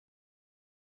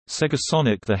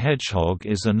SegaSonic the Hedgehog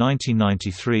is a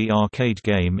 1993 arcade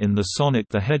game in the Sonic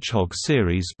the Hedgehog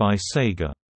series by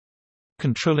Sega.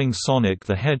 Controlling Sonic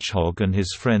the Hedgehog and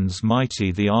his friends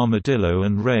Mighty the Armadillo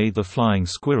and Ray the Flying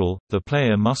Squirrel, the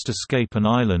player must escape an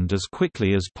island as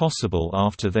quickly as possible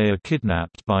after they are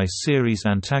kidnapped by series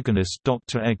antagonist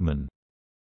Dr. Eggman.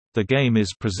 The game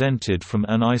is presented from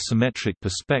an isometric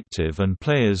perspective and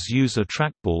players use a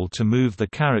trackball to move the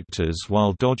characters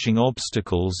while dodging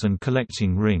obstacles and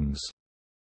collecting rings.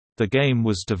 The game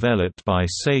was developed by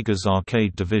Sega's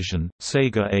arcade division,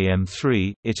 Sega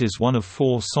AM3. It is one of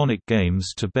 4 Sonic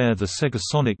games to bear the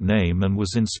SegaSonic name and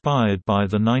was inspired by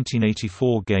the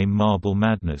 1984 game Marble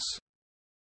Madness.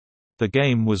 The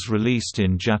game was released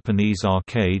in Japanese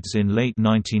arcades in late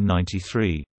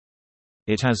 1993.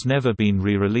 It has never been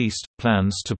re-released.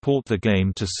 Plans to port the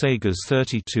game to Sega's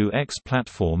 32X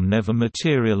platform never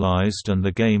materialized and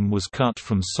the game was cut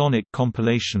from Sonic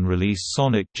compilation release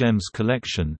Sonic Gems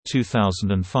Collection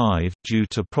 2005 due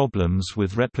to problems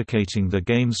with replicating the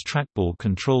game's trackball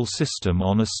control system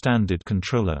on a standard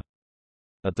controller.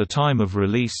 At the time of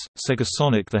release,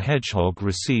 SegaSonic the Hedgehog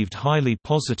received highly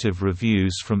positive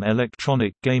reviews from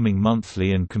Electronic Gaming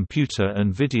Monthly and Computer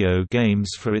and Video Games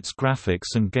for its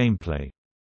graphics and gameplay.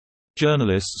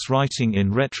 Journalists writing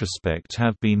in retrospect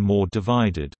have been more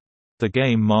divided. The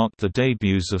game marked the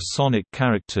debuts of Sonic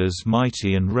characters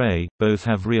Mighty and Ray, both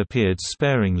have reappeared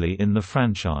sparingly in the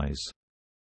franchise.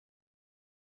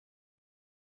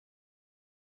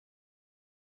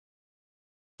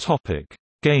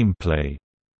 Gameplay.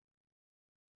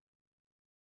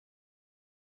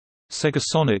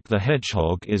 SegaSonic the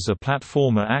Hedgehog is a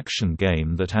platformer action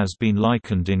game that has been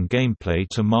likened in gameplay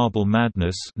to Marble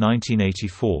Madness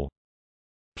 1984.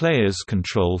 Players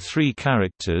control 3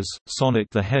 characters, Sonic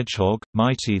the Hedgehog,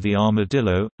 Mighty the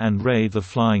Armadillo, and Ray the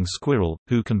Flying Squirrel,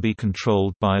 who can be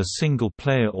controlled by a single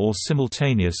player or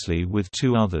simultaneously with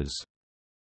 2 others.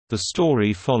 The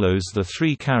story follows the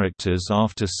 3 characters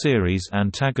after series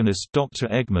antagonist Dr.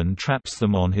 Eggman traps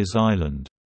them on his island.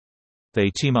 They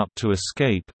team up to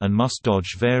escape, and must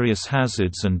dodge various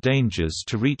hazards and dangers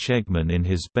to reach Eggman in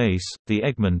his base, the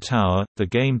Eggman Tower. The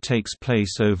game takes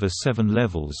place over 7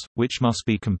 levels, which must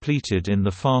be completed in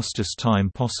the fastest time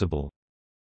possible.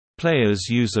 Players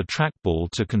use a trackball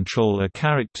to control a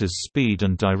character's speed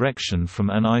and direction from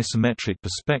an isometric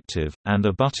perspective, and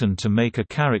a button to make a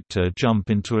character jump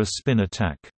into a spin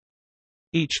attack.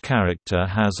 Each character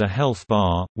has a health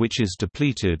bar, which is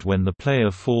depleted when the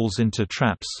player falls into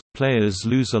traps. Players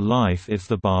lose a life if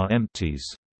the bar empties.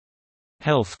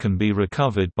 Health can be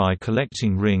recovered by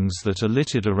collecting rings that are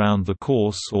littered around the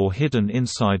course or hidden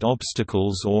inside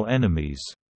obstacles or enemies.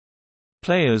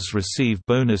 Players receive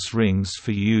bonus rings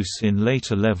for use in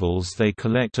later levels. They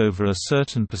collect over a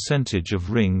certain percentage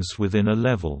of rings within a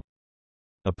level.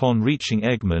 Upon reaching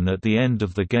Eggman at the end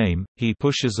of the game, he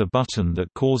pushes a button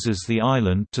that causes the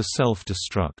island to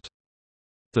self-destruct.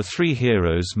 The 3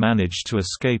 heroes manage to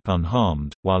escape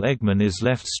unharmed, while Eggman is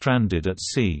left stranded at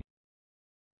sea.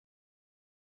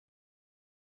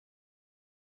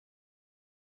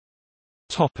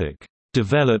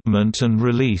 Development and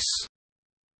release.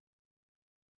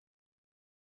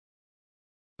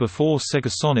 Before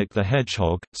SegaSonic the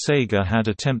Hedgehog, Sega had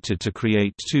attempted to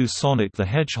create 2 Sonic the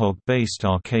Hedgehog-based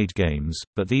arcade games,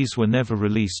 but these were never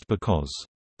released because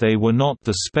they were not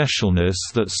the specialness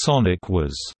that Sonic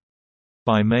was.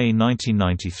 By May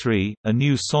 1993, a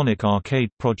new Sonic arcade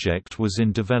project was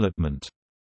in development.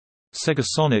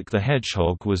 SegaSonic the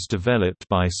Hedgehog was developed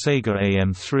by Sega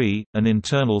AM3, an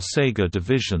internal Sega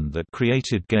division that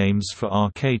created games for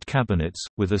arcade cabinets,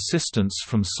 with assistance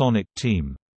from Sonic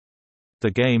Team. The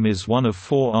game is one of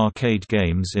 4 arcade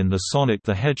games in the Sonic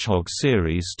the Hedgehog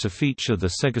series to feature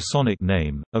the SegaSonic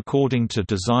name. According to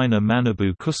designer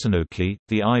Manabu Kusunoki,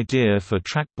 the idea for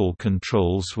trackball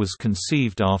controls was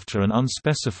conceived after an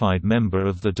unspecified member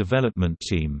of the development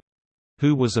team,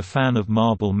 who was a fan of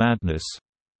Marble Madness,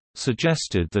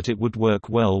 suggested that it would work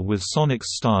well with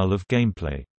Sonic's style of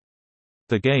gameplay.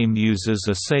 The game uses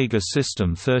a Sega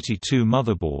System 32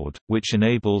 motherboard, which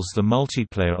enables the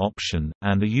multiplayer option,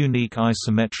 and a unique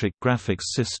isometric graphics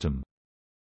system.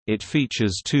 It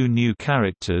features 2 new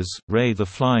characters, Ray the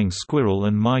Flying Squirrel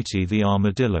and Mighty the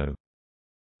Armadillo.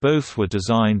 Both were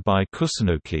designed by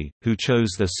Kusunoki, who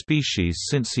chose their species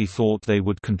since he thought they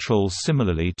would control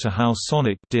similarly to how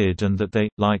Sonic did and that they,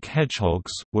 like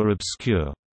hedgehogs, were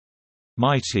obscure.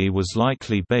 Mighty was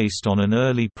likely based on an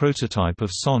early prototype of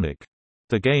Sonic.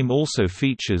 The game also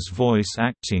features voice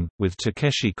acting, with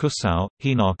Takeshi Kusao,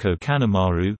 Hinako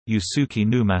Kanemaru, Yusuke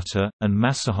Numata, and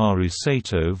Masaharu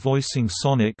Sato voicing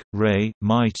Sonic, Ray,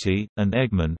 Mighty, and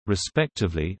Eggman,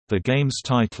 respectively. The game's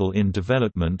title in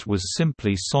development was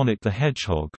simply Sonic the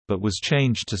Hedgehog, but was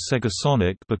changed to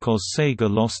SegaSonic because Sega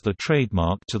lost the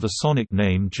trademark to the Sonic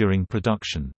name during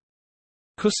production.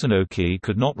 Kusunoki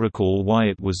could not recall why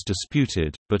it was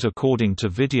disputed, but according to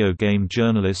video game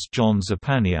journalist John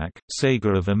Zapaniak,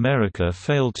 Sega of America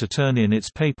failed to turn in its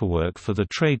paperwork for the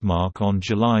trademark on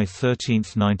July 13,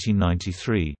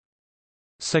 1993.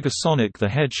 SegaSonic the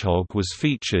Hedgehog was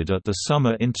featured at the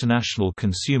Summer International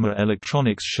Consumer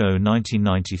Electronics Show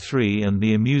 1993 and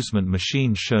the Amusement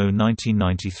Machine Show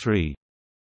 1993.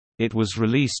 It was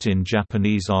released in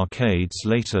Japanese arcades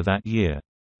later that year.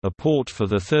 A port for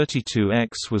the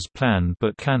 32X was planned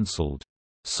but cancelled.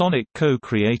 Sonic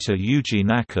co-creator Yuji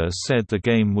Naka said the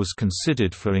game was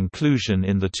considered for inclusion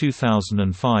in the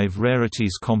 2005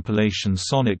 Rarities compilation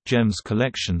Sonic Gems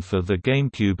collection for the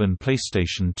GameCube and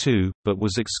PlayStation 2, but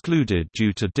was excluded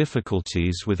due to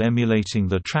difficulties with emulating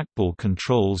the trackball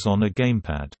controls on a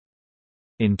gamepad.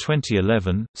 In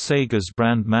 2011, Sega's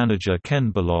brand manager Ken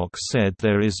Bullock said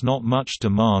there is not much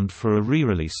demand for a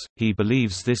re-release. He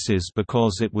believes this is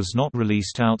because it was not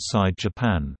released outside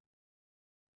Japan.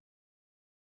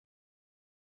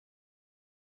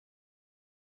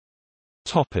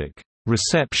 Topic: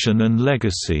 Reception and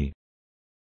legacy.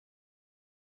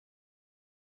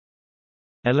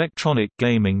 Electronic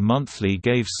Gaming Monthly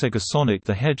gave SegaSonic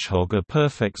the Hedgehog a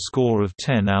perfect score of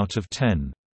 10 out of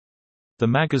 10. The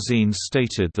magazine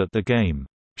stated that the game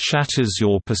shatters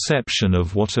your perception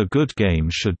of what a good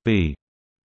game should be,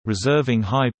 reserving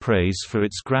high praise for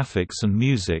its graphics and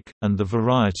music, and the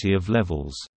variety of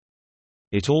levels.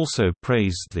 It also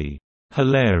praised the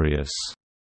hilarious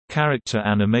character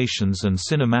animations and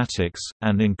cinematics,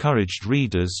 and encouraged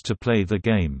readers to play the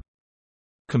game.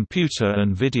 Computer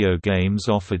and Video Games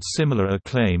offered similar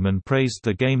acclaim and praised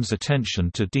the game's attention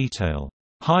to detail.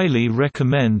 Highly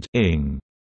recommend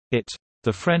it.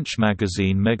 The French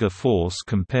magazine Megaforce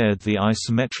compared the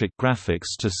isometric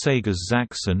graphics to Sega's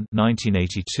Zaxxon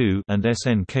 (1982) and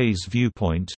SNK's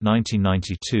Viewpoint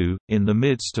 (1992). In the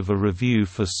midst of a review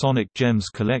for Sonic Gems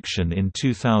Collection in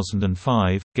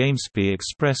 2005, GameSpy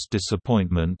expressed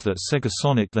disappointment that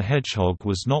SegaSonic the Hedgehog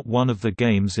was not one of the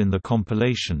games in the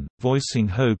compilation, voicing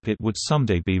hope it would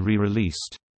someday be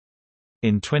re-released.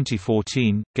 In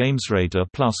 2014, GamesRadar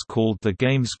Plus called the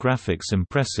game's graphics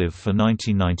impressive for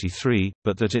 1993,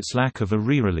 but that its lack of a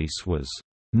re-release was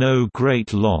no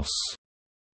great loss.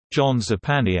 John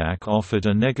Zapaniak offered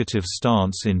a negative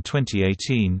stance in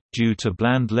 2018, due to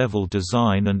bland level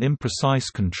design and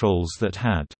imprecise controls that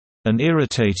had an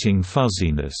irritating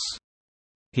fuzziness.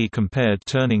 He compared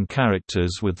turning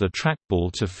characters with the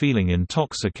trackball to feeling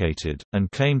intoxicated,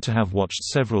 and claimed to have watched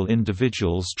several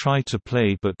individuals try to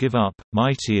play but give up.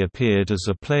 Mighty appeared as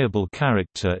a playable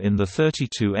character in the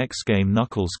 32X game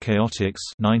Knuckles Chaotix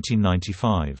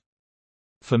 1995.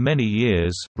 For many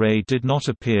years, Ray did not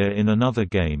appear in another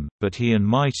game, but he and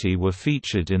Mighty were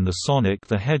featured in the Sonic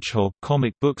the Hedgehog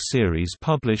comic book series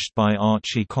published by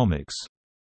Archie Comics.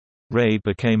 Ray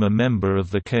became a member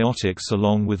of the Chaotix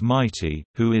along with Mighty,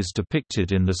 who is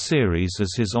depicted in the series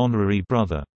as his honorary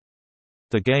brother.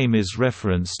 The game is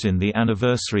referenced in the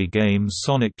anniversary game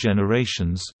Sonic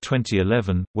Generations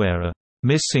 2011, where a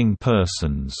 "Missing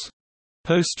Persons"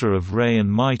 poster of Ray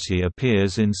and Mighty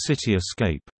appears in City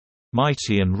Escape.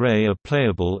 Mighty and Ray are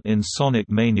playable in Sonic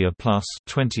Mania Plus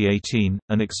 2018,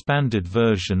 an expanded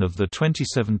version of the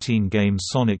 2017 game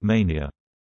Sonic Mania.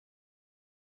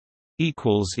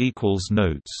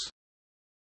 Notes